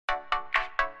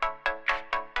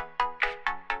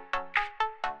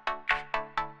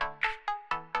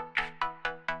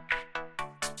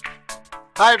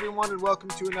Hi everyone and welcome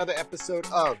to another episode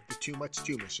of the Too Much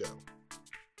Tuma Show.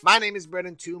 My name is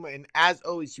Brennan Tuma and as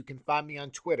always you can find me on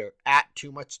Twitter at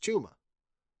TooMuchTuma.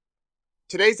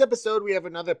 Today's episode we have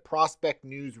another prospect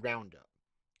news roundup.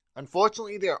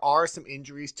 Unfortunately there are some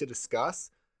injuries to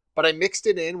discuss, but I mixed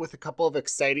it in with a couple of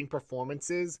exciting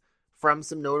performances from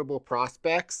some notable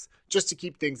prospects just to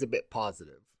keep things a bit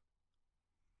positive.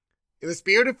 In the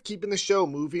spirit of keeping the show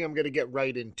moving, I'm going to get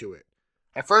right into it.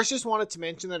 I first just wanted to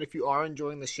mention that if you are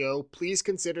enjoying the show, please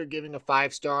consider giving a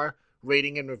 5-star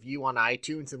rating and review on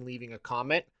iTunes and leaving a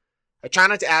comment. I try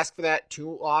not to ask for that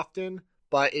too often,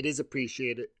 but it is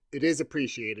appreciated. It is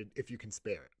appreciated if you can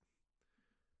spare it.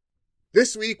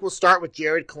 This week, we'll start with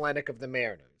Jarred Kelenic of the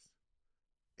Mariners.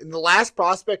 In the last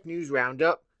prospect news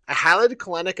roundup, I highlighted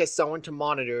Kelenic as someone to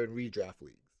monitor in redraft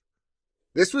leagues.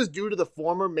 This was due to the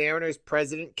former Mariners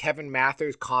president Kevin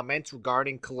Mather's comments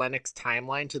regarding Kelenic's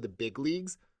timeline to the big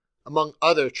leagues, among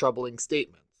other troubling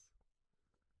statements.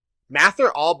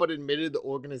 Mather all but admitted the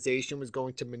organization was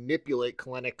going to manipulate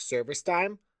Kelenic's service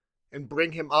time and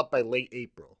bring him up by late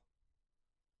April.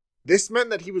 This meant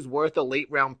that he was worth a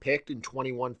late-round pick in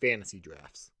 21 fantasy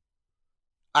drafts.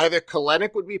 Either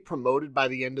Kelenic would be promoted by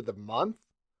the end of the month,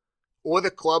 or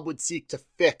the club would seek to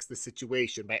fix the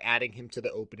situation by adding him to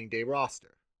the opening day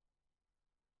roster.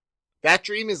 That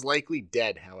dream is likely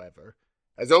dead, however,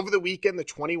 as over the weekend the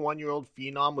 21-year-old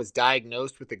phenom was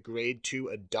diagnosed with a grade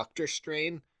 2 adductor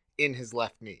strain in his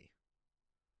left knee.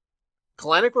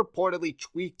 Kelenic reportedly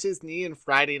tweaked his knee in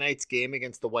Friday night's game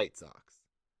against the White Sox.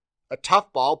 A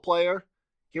tough ball player,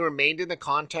 he remained in the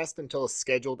contest until a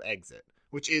scheduled exit,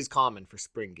 which is common for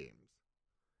spring games.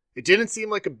 It didn't seem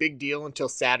like a big deal until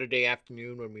Saturday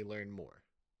afternoon when we learned more.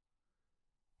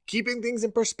 Keeping things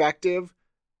in perspective,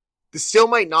 this still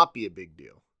might not be a big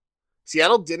deal.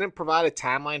 Seattle didn't provide a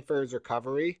timeline for his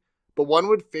recovery, but one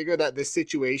would figure that this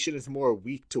situation is more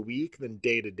week to week than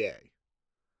day to day.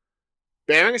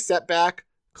 Bearing a setback,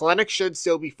 Kelenic should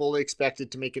still be fully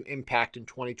expected to make an impact in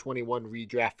 2021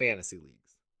 redraft fantasy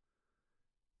leagues.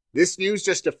 This news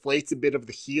just deflates a bit of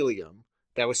the helium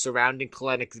that was surrounding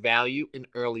Kelenic's value in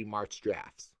early March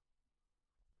drafts.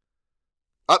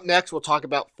 Up next, we'll talk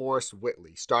about Forrest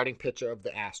Whitley, starting pitcher of the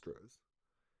Astros.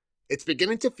 It's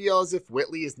beginning to feel as if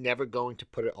Whitley is never going to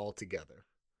put it all together.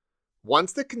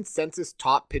 Once the consensus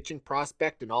top pitching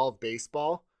prospect in all of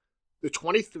baseball, the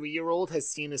 23-year-old has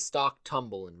seen his stock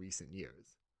tumble in recent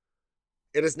years.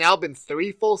 It has now been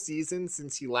 3 full seasons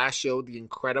since he last showed the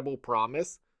incredible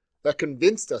promise that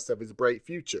convinced us of his bright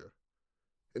future.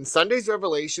 And Sunday's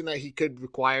revelation that he could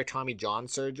require Tommy John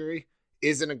surgery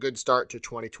isn't a good start to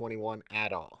 2021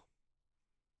 at all.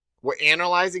 We're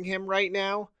analyzing him right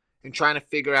now and trying to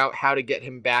figure out how to get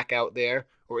him back out there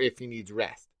or if he needs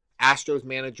rest. Astros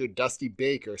manager Dusty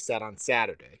Baker said on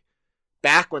Saturday,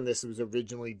 back when this was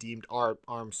originally deemed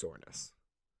arm soreness.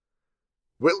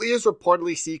 Whitley is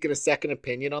reportedly seeking a second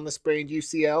opinion on the sprained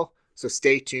UCL, so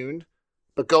stay tuned,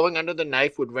 but going under the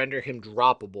knife would render him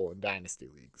droppable in dynasty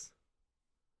leagues.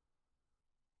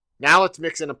 Now let's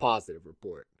mix in a positive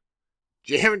report.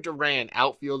 Jarren Duran,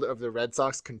 outfielder of the Red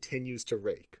Sox, continues to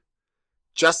rake.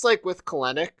 Just like with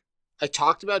Kelenic, I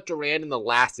talked about Duran in the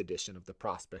last edition of the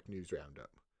Prospect News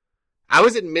Roundup. I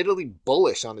was admittedly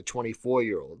bullish on the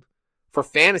 24-year-old, for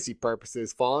fantasy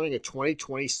purposes following a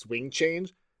 2020 swing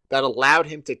change that allowed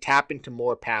him to tap into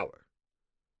more power.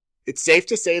 It's safe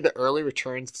to say the early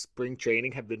returns of spring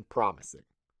training have been promising.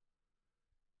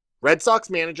 Red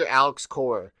Sox manager Alex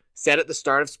Cora said at the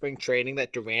start of spring training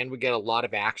that Duran would get a lot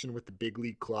of action with the big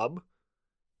league club,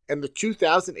 and the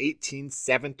 2018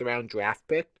 7th-round draft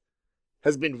pick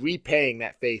has been repaying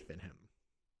that faith in him.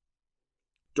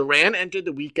 Duran entered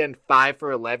the weekend 5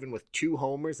 for 11 with 2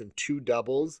 homers and 2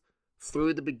 doubles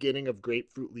through the beginning of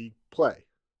Grapefruit League play.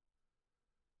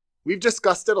 We've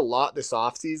discussed it a lot this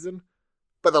offseason,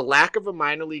 but the lack of a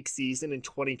minor league season in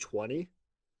 2020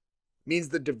 means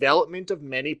the development of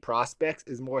many prospects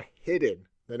is more hidden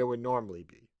than it would normally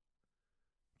be.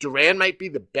 Duran might be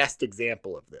the best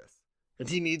example of this, and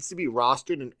he needs to be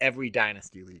rostered in every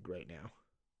dynasty league right now.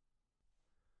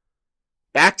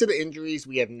 Back to the injuries,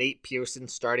 we have Nate Pearson,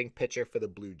 starting pitcher for the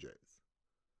Blue Jays.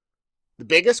 The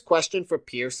biggest question for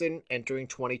Pearson entering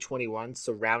 2021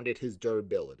 surrounded his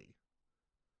durability,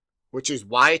 which is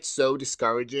why it's so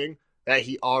discouraging that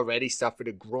he already suffered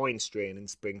a groin strain in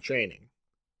spring training.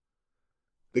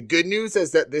 The good news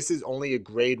is that this is only a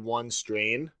grade 1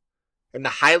 strain, and the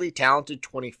highly talented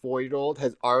 24-year-old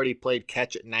has already played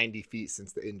catch at 90 feet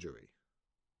since the injury.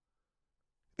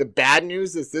 The bad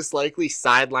news is this likely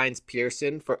sidelines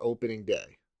Pearson for opening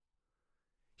day.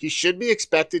 He should be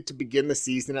expected to begin the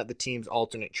season at the team's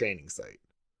alternate training site.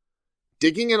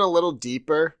 Digging in a little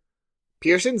deeper,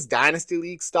 Pearson's Dynasty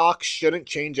League stock shouldn't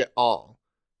change at all,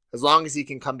 as long as he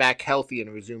can come back healthy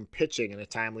and resume pitching in a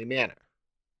timely manner.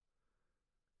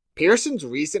 Pearson's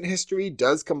recent history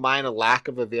does combine a lack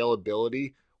of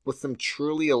availability with some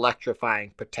truly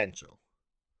electrifying potential.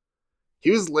 He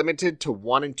was limited to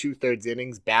 1 2/3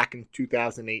 innings back in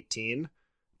 2018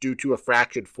 due to a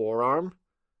fractured forearm,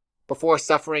 before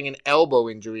suffering an elbow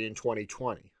injury in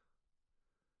 2020.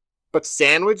 But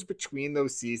sandwiched between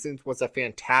those seasons was a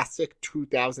fantastic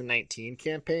 2019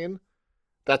 campaign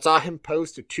that saw him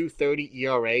post a .230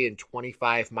 ERA in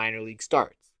 25 minor league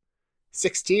starts,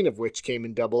 16 of which came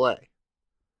in Double-A.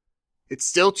 It's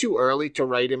still too early to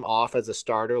write him off as a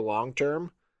starter long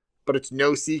term, but it's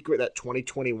no secret that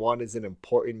 2021 is an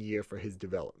important year for his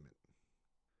development.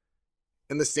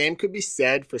 And the same could be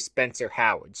said for Spencer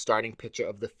Howard, starting pitcher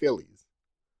of the Phillies.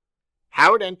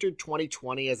 Howard entered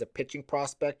 2020 as a pitching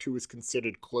prospect who was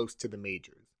considered close to the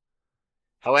majors.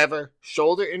 However,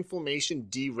 shoulder inflammation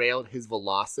derailed his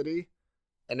velocity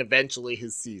and eventually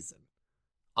his season,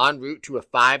 en route to a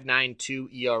 .592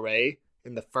 ERA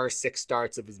in the first 6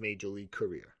 starts of his major league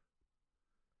career.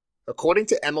 According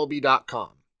to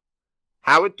MLB.com,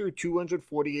 Howard threw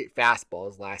 248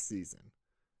 fastballs last season,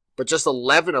 but just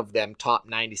 11 of them topped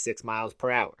 96 miles per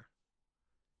hour.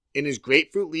 In his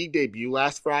Grapefruit League debut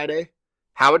last Friday,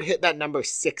 Howard hit that number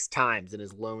 6 times in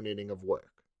his lone inning of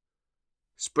work.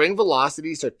 Spring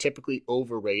velocities are typically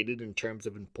overrated in terms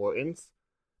of importance,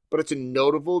 but it's a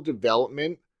notable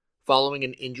development following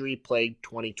an injury-plagued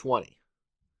 2020.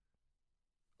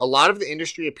 A lot of the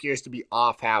industry appears to be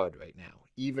off Howard right now,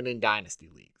 even in Dynasty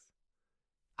Leagues.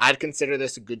 I'd consider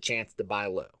this a good chance to buy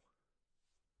low.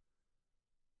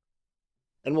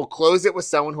 And we'll close it with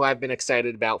someone who I've been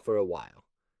excited about for a while,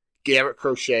 Garrett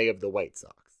Crochet of the White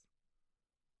Sox.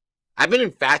 I've been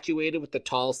infatuated with the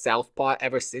tall southpaw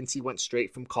ever since he went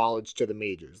straight from college to the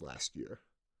majors last year,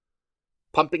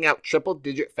 pumping out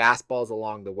triple-digit fastballs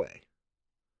along the way.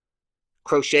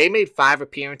 Crochet made 5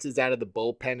 appearances out of the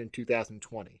bullpen in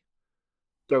 2020,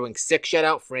 throwing 6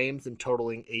 shutout frames and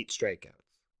totaling 8 strikeouts.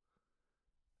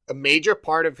 A major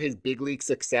part of his big league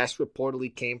success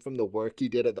reportedly came from the work he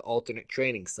did at the alternate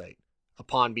training site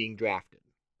upon being drafted.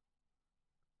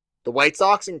 The White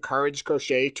Sox encouraged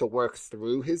Crochet to work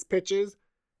through his pitches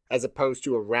as opposed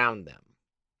to around them,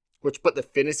 which put the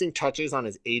finishing touches on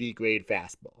his 80-grade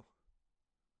fastball.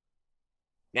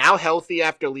 Now healthy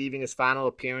after leaving his final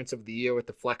appearance of the year with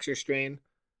the flexor strain,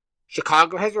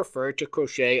 Chicago has referred to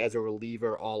Crochet as a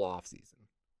reliever all offseason.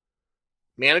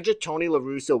 Manager Tony La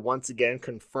Russa once again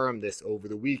confirmed this over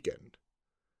the weekend,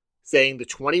 saying the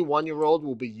 21-year-old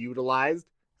will be utilized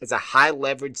as a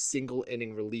high-leverage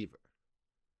single-inning reliever.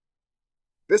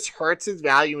 This hurts his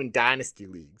value in Dynasty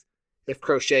Leagues if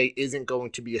Crochet isn't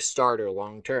going to be a starter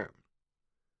long-term.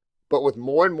 But with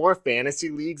more and more fantasy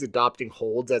leagues adopting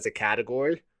holds as a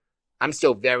category, I'm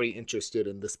still very interested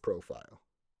in this profile.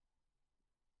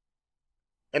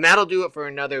 And that'll do it for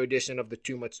another edition of the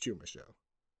Too Much Tuma Show.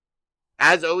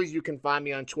 As always, you can find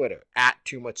me on Twitter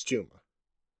 @TooMuchTuma.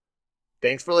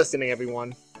 Thanks for listening,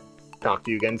 everyone. Talk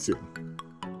to you again soon.